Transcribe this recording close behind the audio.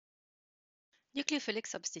Nucleophilic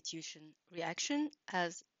substitution reaction,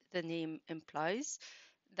 as the name implies,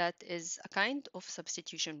 that is a kind of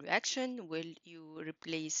substitution reaction where you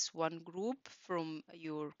replace one group from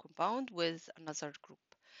your compound with another group.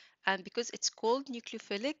 And because it's called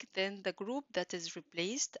nucleophilic, then the group that is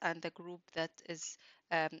replaced and the group that is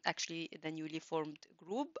actually the newly formed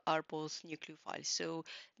group are both nucleophiles. So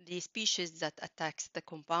the species that attacks the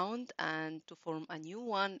compound and to form a new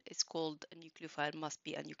one is called a nucleophile, must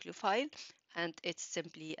be a nucleophile, and it's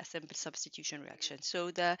simply a simple substitution reaction.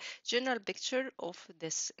 So the general picture of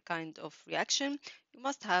this kind of reaction, you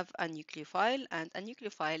must have a nucleophile, and a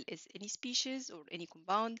nucleophile is any species or any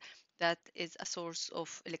compound that is a source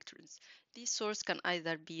of electrons. This source can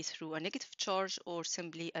either be through a negative charge or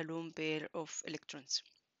simply a lone pair of electrons.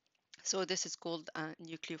 So this is called a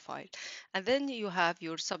nucleophile. And then you have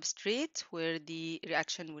your substrate where the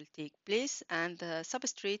reaction will take place, and the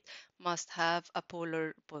substrate must have a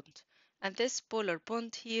polar bond. And this polar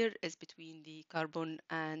bond here is between the carbon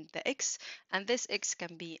and the X, and this X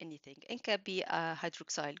can be anything. It can be a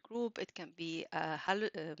hydroxyl group, it can be a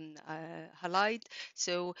halide,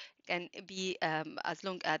 so it can be as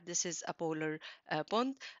long as this is a polar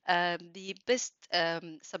bond. The best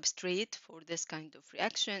substrate for this kind of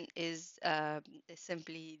reaction is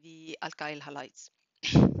simply the alkyl halides.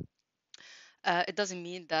 It doesn't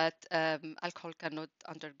mean that alcohol cannot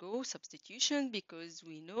undergo substitution, because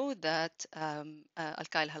we know that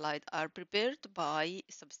alkyl halides are prepared by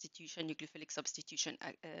substitution, nucleophilic substitution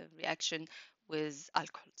reaction with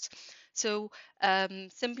alcohols. So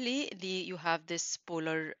simply you have this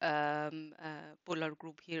polar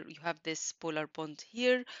group here. You have this polar bond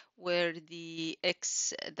here, where the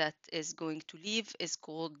X that is going to leave is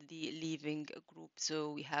called the leaving group.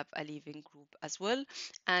 So we have a leaving group as well,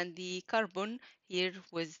 and the carbon here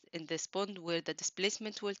in this bond where the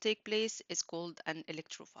displacement will take place is called an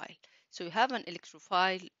electrophile. So you have an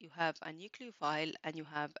electrophile, you have a nucleophile, and you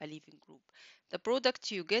have a leaving group. The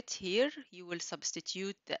product you get here, you will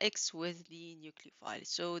substitute the X with the nucleophile.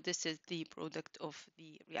 So this is the product of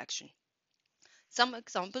the reaction. Some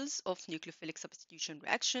examples of nucleophilic substitution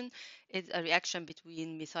reaction is a reaction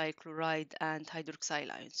between methyl chloride and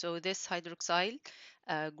hydroxyl ion. So this hydroxyl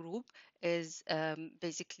group is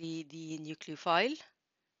basically the nucleophile,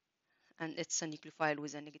 and it's a nucleophile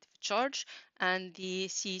with a negative charge, and the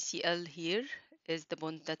CCl here is the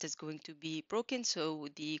bond that is going to be broken, so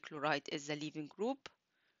the chloride is the leaving group,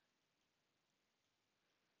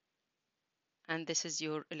 and this is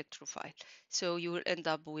your electrophile. So you will end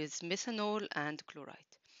up with methanol and chloride.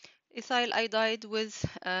 Ethyl iodide with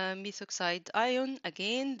methoxide ion.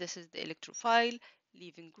 Again, this is the electrophile,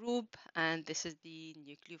 leaving group, and this is the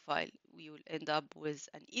nucleophile. We will end up with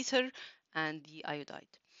an ether and the iodide.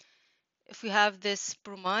 If we have this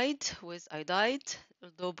bromide with iodide,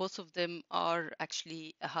 although both of them are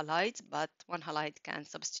actually halides, but one halide can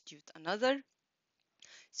substitute another,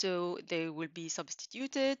 so they will be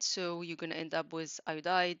substituted. So you're going to end up with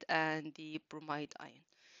iodide and the bromide ion.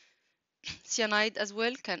 Cyanide as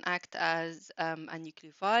well can act as a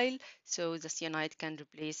nucleophile, so the cyanide can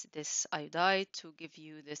replace this iodide to give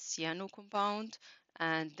you the cyano compound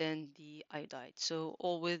and then the iodide. So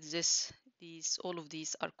all with this, all of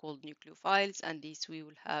these are called nucleophiles, and these we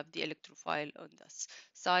will have the electrophile on this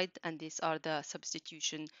side, and these are the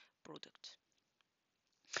substitution product.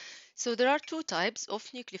 So there are two types of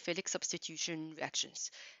nucleophilic substitution reactions.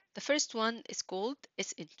 The first one is called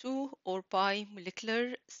SN2 or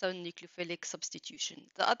bimolecular nucleophilic substitution.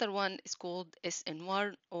 The other one is called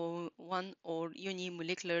SN1 or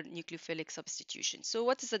unimolecular nucleophilic substitution. So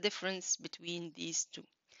what is the difference between these two?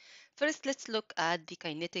 First, let's look at the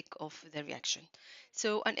kinetic of the reaction.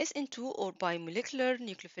 So an SN2 or bimolecular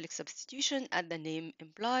nucleophilic substitution, as the name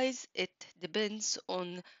implies, it depends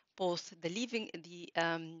on both the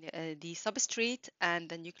substrate and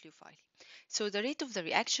the nucleophile. So the rate of the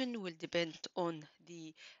reaction will depend on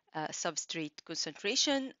the substrate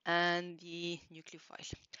concentration and the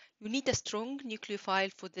nucleophile. You need a strong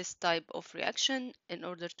nucleophile for this type of reaction in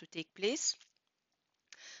order to take place,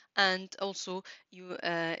 and also you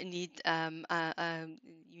need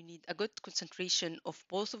a good concentration of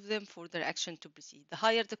both of them for the reaction to proceed. The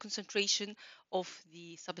higher the concentration of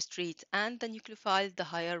the substrate and the nucleophile, the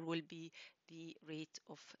higher will be the rate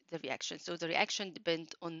of the reaction. So the reaction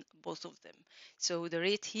depends on both of them. So the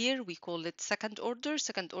rate here, we call it second order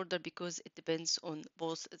because it depends on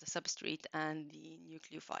both the substrate and the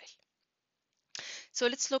nucleophile. So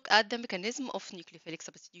let's look at the mechanism of nucleophilic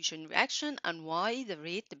substitution reaction and why the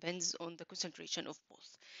rate depends on the concentration of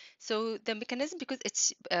both. So the mechanism, because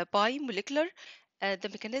it's bimolecular, the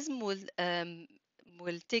mechanism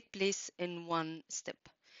will take place in one step.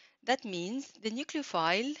 That means the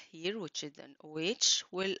nucleophile here, which is an OH,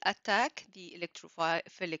 will attack the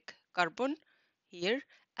electrophilic carbon here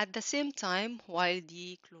at the same time while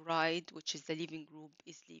the chloride, which is the leaving group,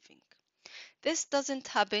 is leaving. This doesn't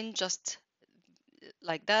happen just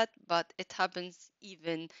like that, but it happens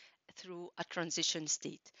even through a transition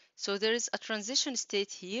state. So there is a transition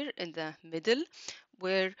state here in the middle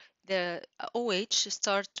where the OH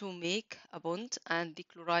start to make a bond and the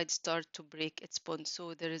chloride start to break its bond.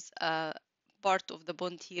 So there is a part of the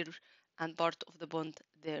bond here and part of the bond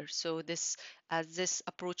there. So this, as this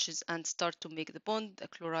approaches and start to make the bond, the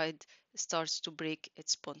chloride starts to break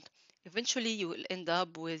its bond. Eventually, you will end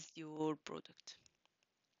up with your product.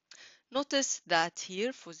 Notice that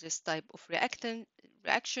here for this type of reaction,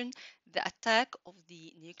 the attack of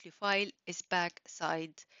the nucleophile is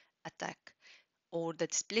backside attack, or the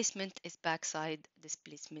displacement is backside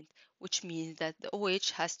displacement, which means that the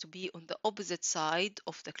OH has to be on the opposite side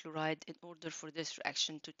of the chloride in order for this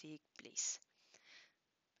reaction to take place.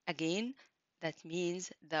 Again, that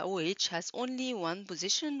means the OH has only one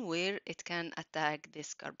position where it can attack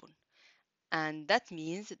this carbon. And that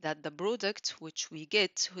means that the product which we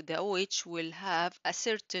get, the OH, will have a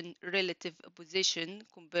certain relative position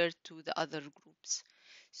compared to the other groups.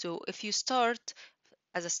 So if you start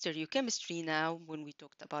as a stereochemistry now, when we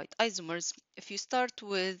talked about isomers, if you start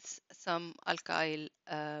with some alkyl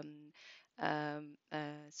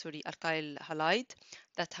halide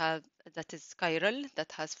that is chiral,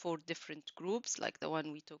 that has 4 different groups, like the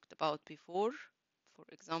one we talked about before, for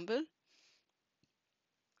example.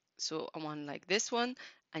 So a one like this one,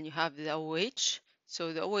 and you have the OH.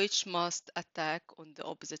 So the OH must attack on the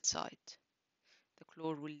opposite side. The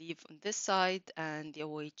chlor will leave on this side, and the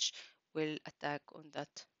OH will attack on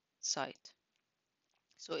that side.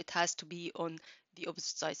 So it has to be on the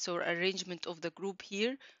opposite side. So arrangement of the group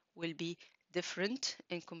here will be different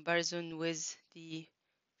in comparison with the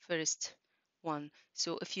first one.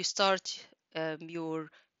 So if you start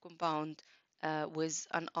your compound with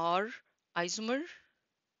an R isomer,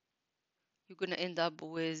 you're going to end up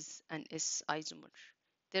with an S isomer.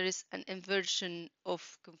 There is an inversion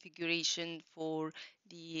of configuration for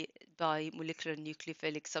the bimolecular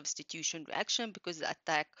nucleophilic substitution reaction because the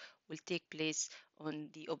attack will take place on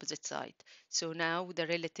the opposite side. So now the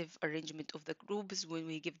relative arrangement of the groups when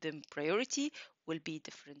we give them priority will be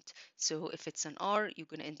different. So if it's an R, you're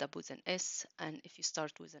going to end up with an S, and if you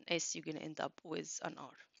start with an S, you're going to end up with an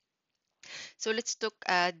R. So let's look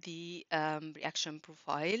at the reaction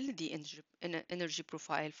profile, the energy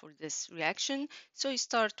profile for this reaction. So you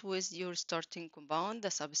start with your starting compound, the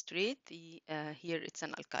substrate. Here it's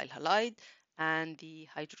an alkyl halide and the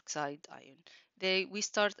hydroxide ion. We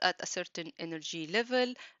start at a certain energy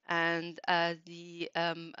level, and as the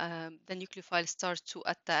nucleophile starts to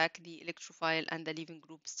attack the electrophile and the leaving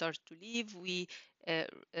group starts to leave, we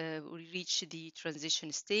reach the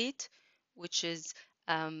transition state, which is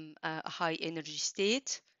a high energy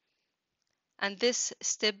state. And this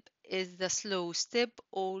step is the slow step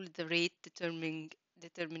or the rate determining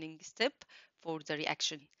step for the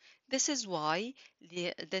reaction. This is why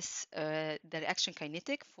the reaction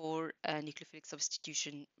kinetic for a nucleophilic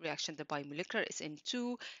substitution reaction, the bimolecular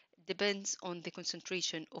SN2, depends on the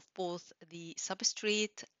concentration of both the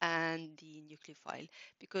substrate and the nucleophile,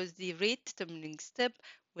 because the rate determining step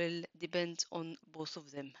will depend on both of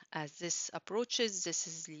them. As this approaches, this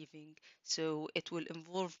is leaving, so it will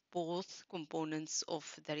involve both components of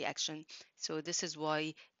the reaction. So this is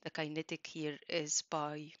why the kinetic here is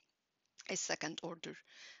by a second order.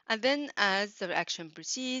 And then as the reaction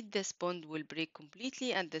proceeds, this bond will break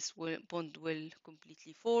completely and this bond will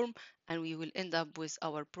completely form, and we will end up with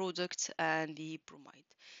our product and the bromide.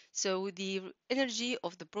 So the energy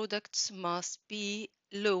of the products must be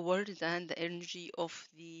lower than the energy of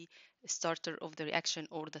the starter of the reaction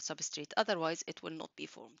or the substrate, otherwise it will not be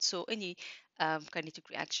formed. So any kinetic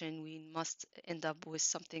reaction, we must end up with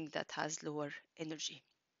something that has lower energy.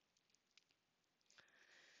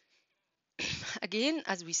 Again,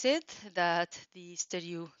 as we said, that the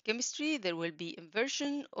stereochemistry, there will be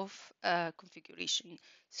inversion of configuration.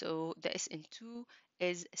 So the SN2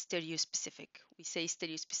 is stereospecific. We say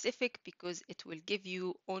stereospecific because it will give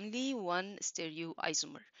you only one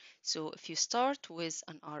stereoisomer. So if you start with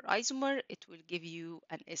an R isomer, it will give you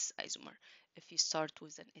an S isomer. If you start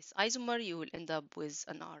with an S isomer, you will end up with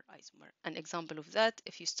an R isomer. An example of that,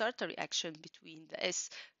 if you start a reaction between the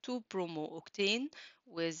S2 bromo-octane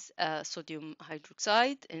with sodium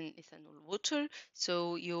hydroxide in ethanol water.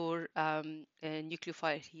 So your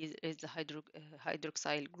nucleophile here is the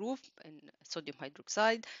hydroxyl group in sodium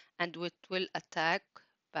hydroxide, and it will attack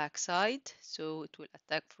backside. So it will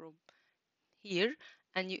attack from here,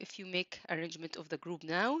 And if you make arrangement of the group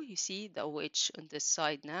now, you see the OH on this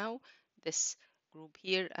side now, this group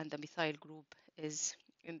here, and the methyl group is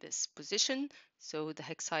in this position. So the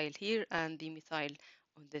hexyl here and the methyl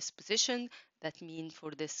on this position. That means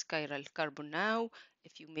for this chiral carbon now,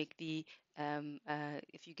 if you make the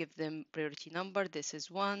if you give them priority number, this is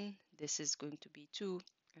 1, this is going to be 2,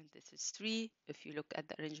 and this is 3. If you look at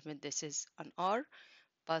the arrangement, this is an R.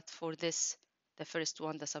 But for this, the first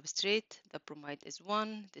one, the substrate, the bromide is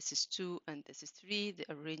 1, this is 2, and this is 3.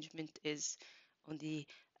 The arrangement is on the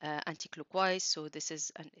anti-clockwise, so this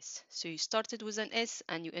is an S. So you started with an S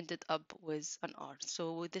and you ended up with an R.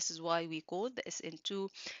 So this is why we call the SN2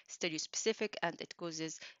 stereospecific, and it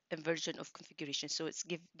causes inversion of configuration. So it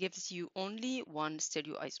gives you only one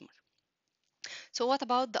stereoisomer. So what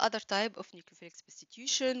about the other type of nucleophilic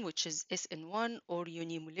substitution, which is SN1 or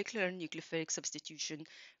unimolecular nucleophilic substitution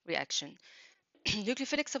reaction?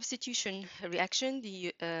 Nucleophilic substitution reaction,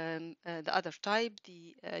 the other type,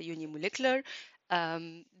 the unimolecular,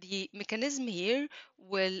 the mechanism here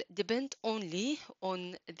will depend only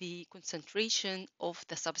on the concentration of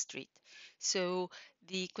the substrate. So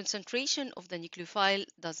the concentration of the nucleophile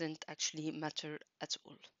doesn't actually matter at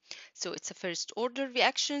all. So it's a first order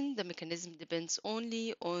reaction. The mechanism depends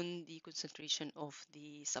only on the concentration of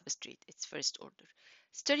the substrate. It's first order.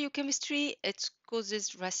 Stereochemistry, it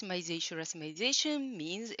causes racemization. Racemization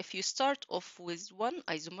means if you start off with one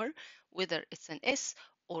isomer, whether it's an S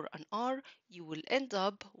or an R, you will end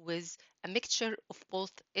up with a mixture of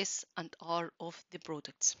both S and R of the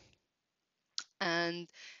products, and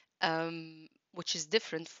which is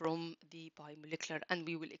different from the bimolecular, and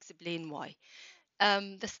we will explain why.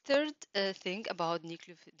 The third thing about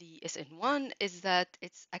the SN1 is that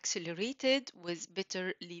it's accelerated with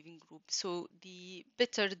bitter leaving group. So the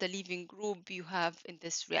bitter the leaving group you have in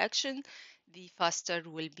this reaction, the faster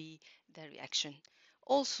will be the reaction.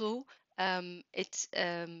 Also, it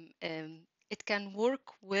can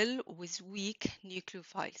work well with weak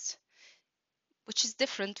nucleophiles, which is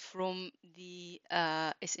different from the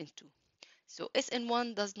SN2. So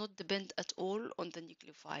SN1 does not depend at all on the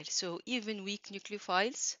nucleophile. So even weak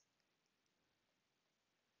nucleophiles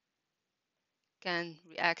can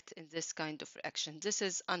react in this kind of reaction. This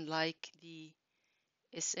is unlike the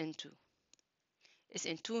SN2.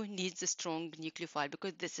 SN2 needs a strong nucleophile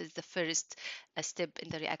because this is the first step in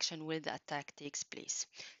the reaction where the attack takes place.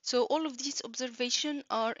 So all of these observations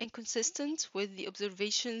are inconsistent with the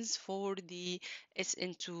observations for the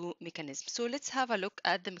SN2 mechanism. So let's have a look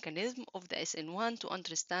at the mechanism of the SN1 to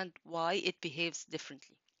understand why it behaves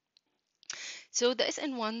differently. So the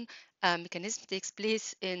SN1 mechanism takes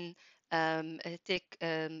place in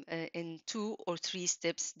 2 or 3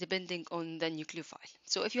 steps depending on the nucleophile.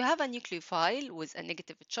 So if you have a nucleophile with a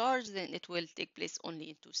negative charge, then it will take place only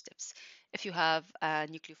in 2 steps. If you have a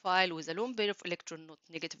nucleophile with a lone pair of electron not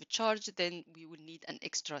negative charge, then we will need an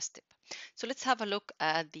extra step. So let's have a look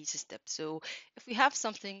at these steps. So if we have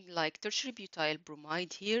something like tertiary butyl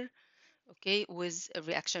bromide here, okay, with a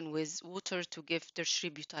reaction with water to give tertiary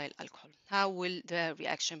butyl alcohol. How will the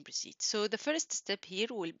reaction proceed? So the first step here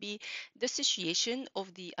will be dissociation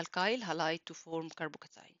of the alkyl halide to form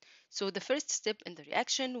carbocation. So the first step in the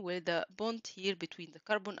reaction where the bond here between the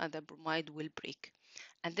carbon and the bromide will break.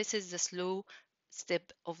 And this is the slow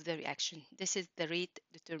step of the reaction. This is the rate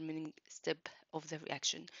determining step of the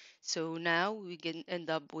reaction. So now we can end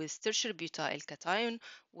up with tertiary butyl cation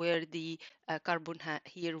where the carbon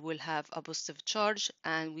here will have a positive charge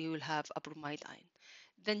and we will have a bromide ion.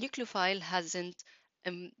 The nucleophile hasn't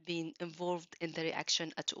been involved in the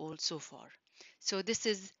reaction at all so far. So this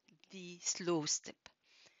is the slow step.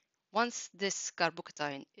 Once this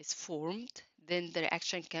carbocation is formed, then the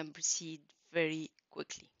reaction can proceed very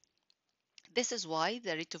quickly. This is why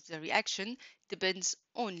the rate of the reaction depends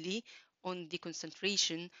only on the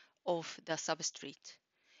concentration of the substrate.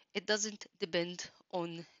 It doesn't depend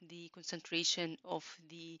on the concentration of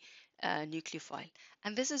the nucleophile.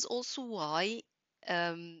 And this is also why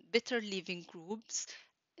bitter leaving groups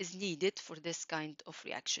is needed for this kind of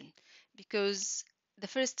reaction, because the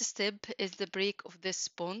first step is the break of this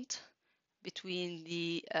bond between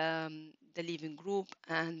the leaving group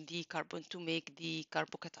and the carbon to make the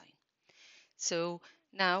carbocation. So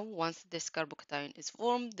now, once this carbocation is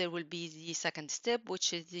formed, there will be the second step,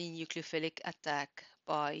 which is the nucleophilic attack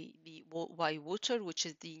by water, which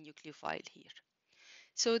is the nucleophile here.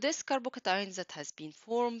 So this carbocation that has been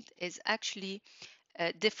formed is actually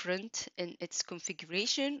different in its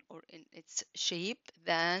configuration or in its shape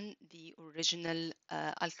than the original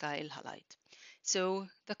alkyl halide. So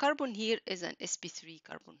the carbon here is an sp3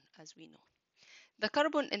 carbon, as we know. The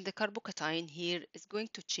carbon in the carbocation here is going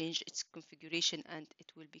to change its configuration and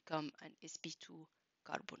it will become an sp2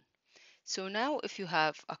 carbon. So now if you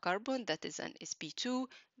have a carbon that is an sp2,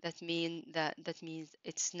 that means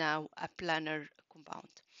it's now a planar compound.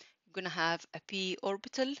 You're going to have a p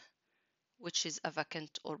orbital, which is a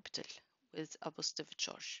vacant orbital with a positive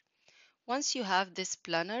charge. Once you have this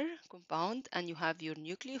planar compound and you have your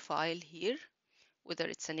nucleophile here, whether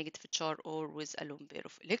it's a negative charge or with a lone pair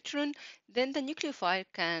of electron, then the nucleophile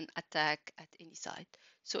can attack at any side.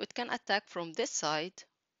 So it can attack from this side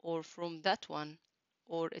or from that one,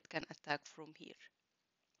 or it can attack from here.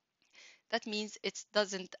 That means it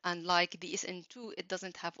doesn't, unlike the SN2, it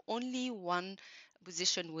doesn't have only one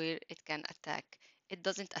position where it can attack. It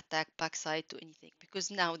doesn't attack backside to anything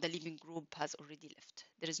because now the leaving group has already left.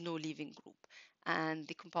 There is no leaving group and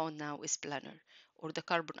the compound now is planar, or the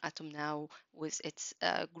carbon atom now with its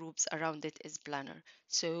groups around it is planar.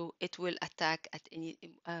 So it will attack at any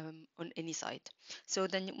on any side. So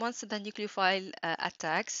then once the nucleophile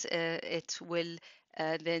attacks, it will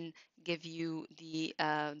then give you the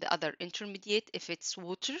other intermediate. If it's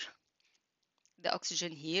water, the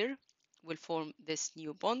oxygen here will form this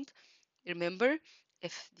new bond. Remember,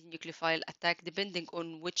 if the nucleophile attack, depending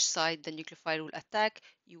on which side the nucleophile will attack,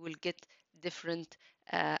 you will get different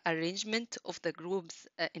arrangement of the groups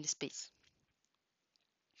in space.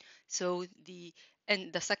 So the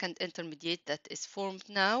second intermediate that is formed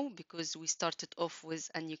now, because we started off with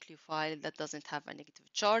a nucleophile that doesn't have a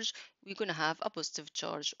negative charge, we're going to have a positive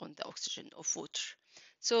charge on the oxygen of water.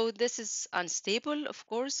 So this is unstable, of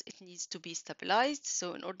course, it needs to be stabilized.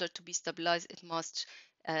 So in order to be stabilized, it must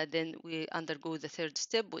then we undergo the third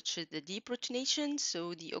step, which is the deprotonation.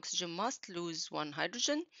 So the oxygen must lose one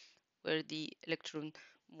hydrogen, where the electron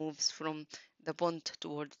moves from the bond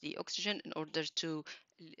towards the oxygen in order to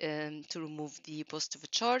remove the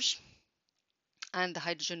positive charge, and the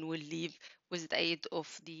hydrogen will leave with the aid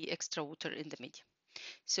of the extra water in the medium.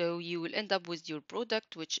 So you will end up with your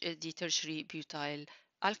product, which is the tertiary butyl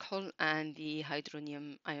alcohol and the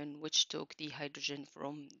hydronium ion, which took the hydrogen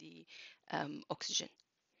from the oxygen.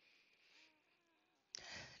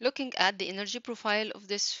 Looking at the energy profile of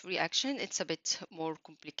this reaction, it's a bit more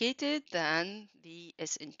complicated than the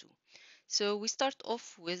SN2. So we start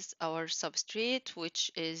off with our substrate, which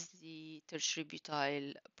is the tertiary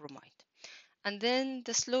butyl bromide. And then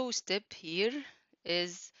the slow step here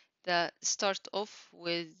is the start off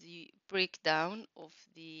with the breakdown of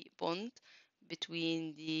the bond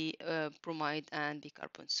between the bromide and the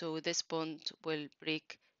carbon. So this bond will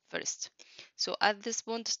break first. So as this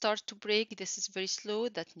bond starts to break, this is very slow.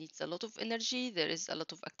 That needs a lot of energy. There is a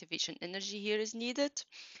lot of activation energy here is needed.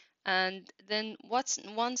 And then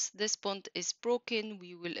once this bond is broken,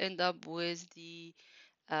 we will end up with the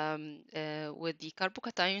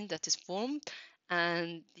carbocation that is formed,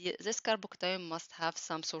 and this carbocation must have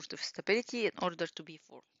some sort of stability in order to be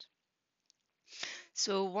formed.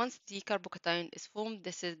 So once the carbocation is formed,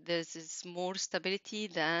 this is more stability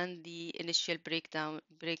than the initial breakdown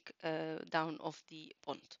of the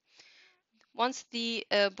bond. Once the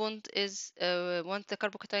once the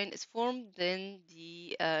carbocation is formed, then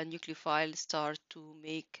the nucleophile start to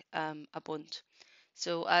make a bond.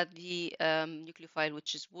 So at the nucleophile,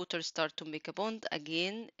 which is water, start to make a bond.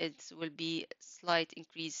 Again, it will be a slight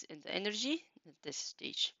increase in the energy at this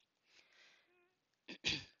stage.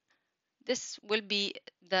 This will be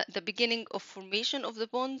the beginning of formation of the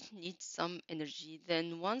bond, needs some energy.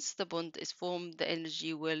 Then once the bond is formed, the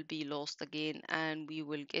energy will be lost again, and we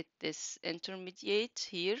will get this intermediate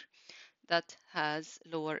here that has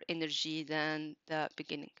lower energy than the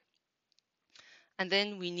beginning. And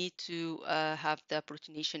then we need to have the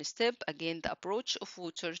protonation step. Again, the approach of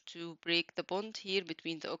water to break the bond here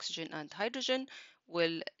between the oxygen and hydrogen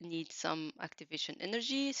will need some activation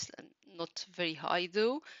energy, not very high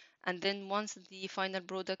though. And then once the final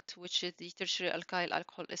product, which is the tertiary alkyl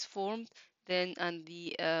alcohol, is formed, then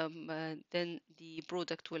the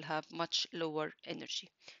product will have much lower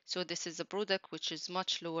energy. So this is a product which is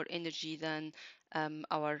much lower energy than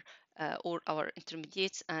our or our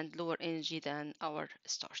intermediates, and lower energy than our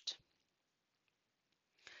start.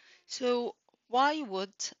 So why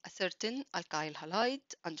would a certain alkyl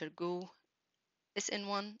halide undergo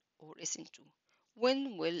SN1 or SN2?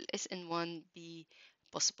 When will SN1 be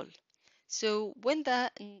possible? So when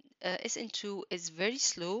the SN2 is very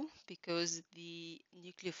slow, because the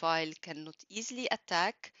nucleophile cannot easily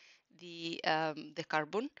attack the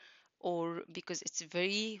carbon, or because it's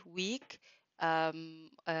very weak,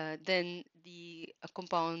 then the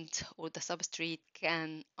compound or the substrate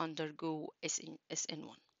can undergo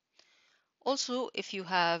SN1. Also, if you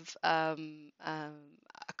have a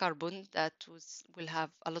carbon that will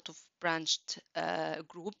have a lot of branched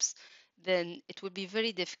groups, then it will be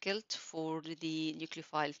very difficult for the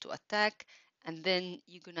nucleophile to attack, and then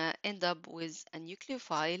you're gonna end up with a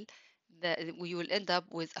nucleophile that we will end up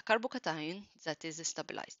with a carbocation that is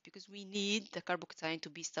stabilized, because we need the carbocation to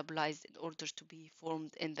be stabilized in order to be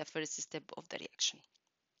formed in the first step of the reaction.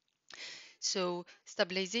 So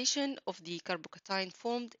stabilization of the carbocation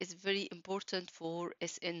formed is very important for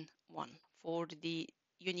SN1, for the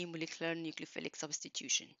unimolecular nucleophilic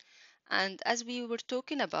substitution. And as we were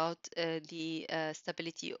talking about the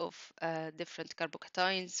stability of different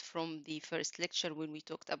carbocations from the first lecture when we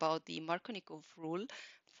talked about the Markovnikov rule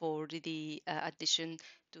for the addition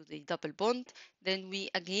to the double bond, then we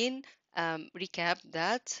again recap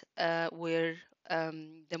that where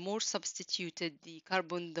the more substituted the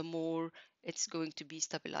carbon, the more it's going to be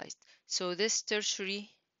stabilized. So this tertiary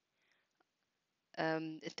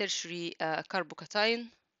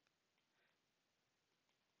carbocation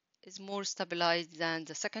is more stabilized than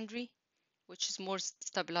the secondary, which is more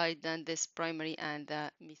stabilized than this primary and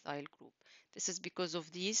the methyl group. This is because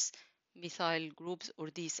of these methyl groups, or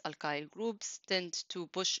these alkyl groups tend to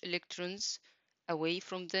push electrons away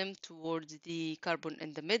from them towards the carbon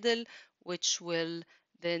in the middle, which will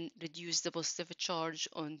then reduce the positive charge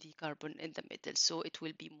on the carbon in the middle, so it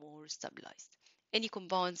will be more stabilized. Any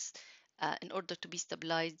compounds, in order to be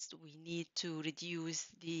stabilized, we need to reduce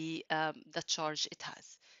the charge it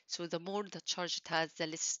has. So the more the charge it has, the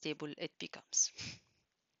less stable it becomes.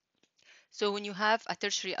 So when you have a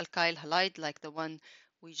tertiary alkyl halide like the one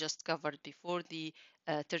we just covered before, the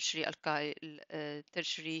tertiary alkyl,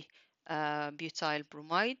 tertiary butyl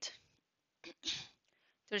bromide,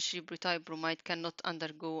 tertiary butyl bromide cannot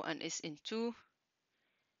undergo an SN2.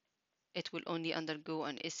 It will only undergo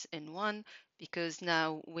an SN1, because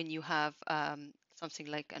now when you have something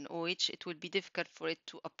like an OH, it will be difficult for it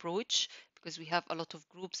to approach because we have a lot of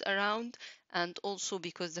groups around, and also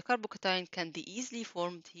because the carbocation can be easily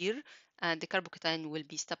formed here and the carbocation will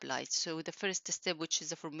be stabilized. So the first step, which is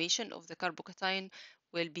the formation of the carbocation,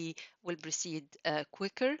 will proceed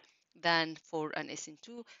quicker than for an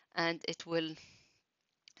SN2, and it will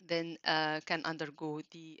then can undergo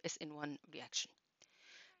the SN1 reaction.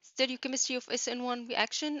 Stereochemistry of SN1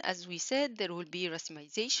 reaction, as we said, there will be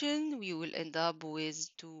racemization. We will end up with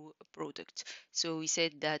two products. So we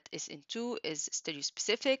said that SN2 is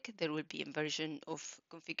stereospecific. There will be inversion of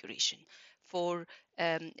configuration. For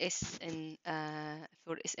SN1,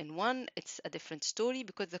 it's a different story,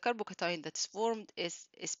 because the carbocation that's formed is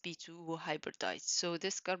sp2 hybridized. So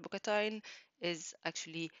this carbocation is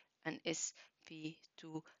actually an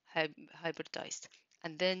sp2 hybridized.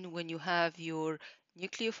 And then when you have your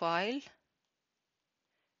nucleophile,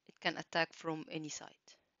 it can attack from any side.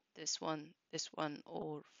 This one,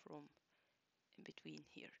 or from in between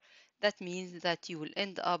here. That means that you will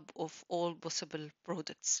end up of all possible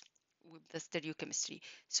products with the stereochemistry.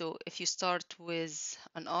 So if you start with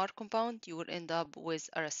an R compound, you will end up with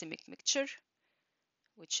a racemic mixture,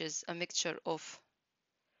 which is a mixture of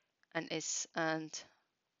an S and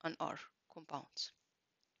an R compounds.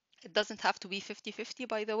 It doesn't have to be 50-50,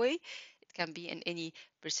 by the way. It can be in any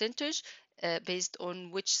percentage based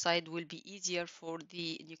on which side will be easier for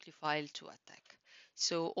the nucleophile to attack.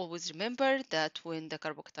 So always remember that when the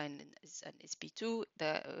carbocation is an sp2,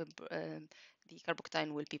 the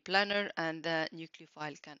carbocation will be planar and the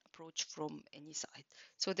nucleophile can approach from any side.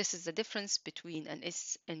 So this is the difference between an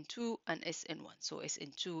SN2 and SN1. So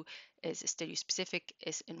SN2 is stereospecific,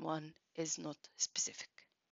 SN1 is not specific.